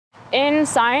In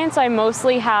science, I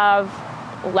mostly have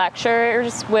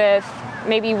lectures with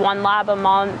maybe one lab a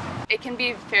month. It can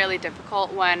be fairly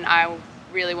difficult when I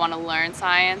really want to learn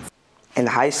science. In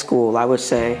high school, I would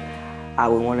say I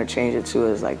would want to change it to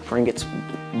as like bring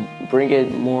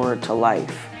it more to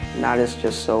life, not as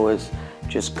just so as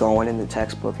just going in the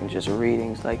textbook and just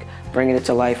reading, like bringing it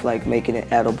to life, like making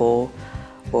it edible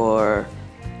or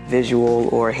visual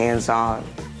or hands-on.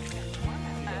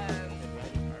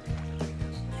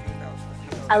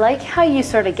 I like how you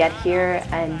sort of get here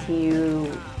and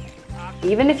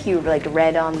even if you like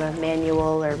read on the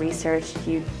manual or researched,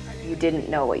 you didn't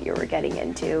know what you were getting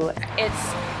into.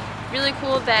 It's really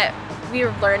cool that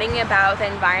we're learning about the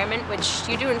environment, which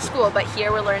you do in school, but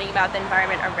here we're learning about the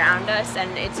environment around us,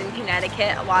 and it's in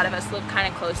Connecticut. A lot of us live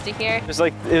kind of close to here.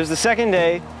 It was the second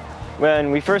day when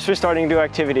we first were starting to do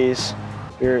activities.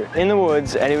 We were in the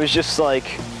woods and it was just like,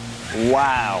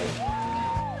 wow.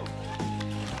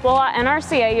 Well, at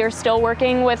NRCA, you're still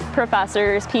working with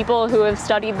professors, people who have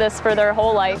studied this for their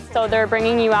whole life. So they're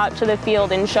bringing you out to the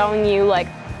field and showing you, like,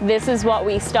 this is what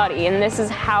we study and this is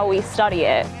how we study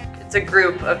it. It's a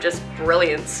group of just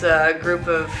brilliance, a group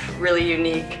of really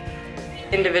unique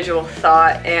individual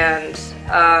thought, and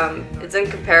it's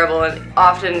incomparable, and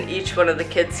often each one of the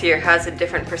kids here has a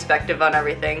different perspective on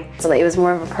everything. So it was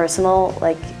more of a personal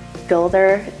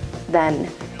builder than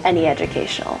any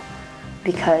educational,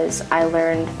 because I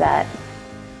learned that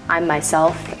I'm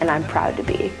myself and I'm proud to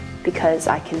be, because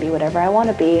I can be whatever I want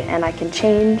to be and I can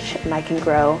change and I can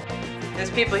grow.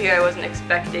 There's people here I wasn't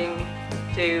expecting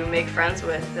to make friends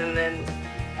with, and then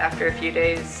after a few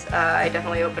days I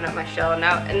definitely opened up my shell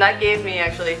now, and that gave me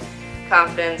actually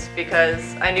confidence,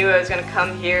 because I knew I was going to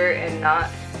come here and not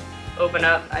open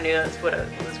up. I knew that's what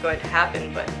was going to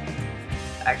happen, but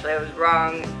actually I was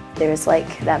wrong. There's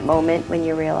that moment when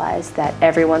you realize that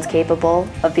everyone's capable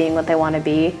of being what they want to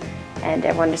be, and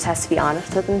everyone just has to be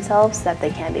honest with themselves that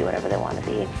they can be whatever they want to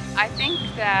be. I think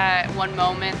that one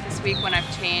moment this week when I've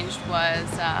changed was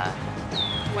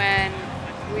when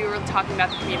we were talking about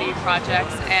the community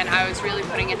projects, and I was really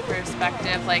putting into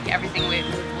perspective everything we've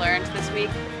learned this week,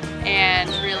 and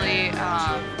really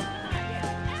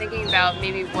thinking about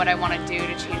maybe what I want to do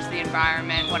to change the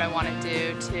environment, what I want to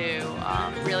do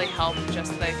to really help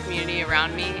just the community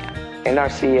around me.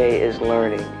 NRCA is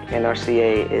learning,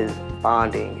 NRCA is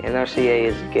bonding, NRCA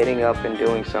is getting up and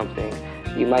doing something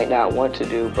you might not want to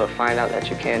do, but find out that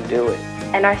you can do it.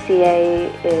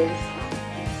 NRCA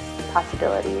is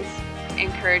possibilities.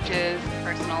 Encourages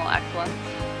personal excellence.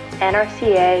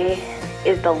 NRCA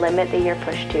is the limit that you're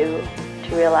pushed to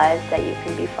realize that you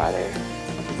can be farther,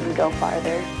 you can go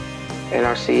farther.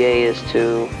 NRCA is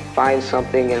to find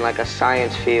something in a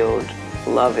science field,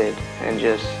 love it, and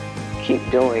just keep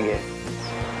doing it.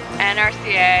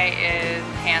 NRCA is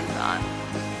hands-on.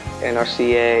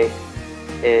 NRCA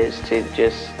is to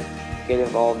just get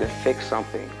involved and fix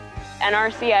something.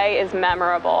 NRCA is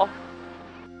memorable.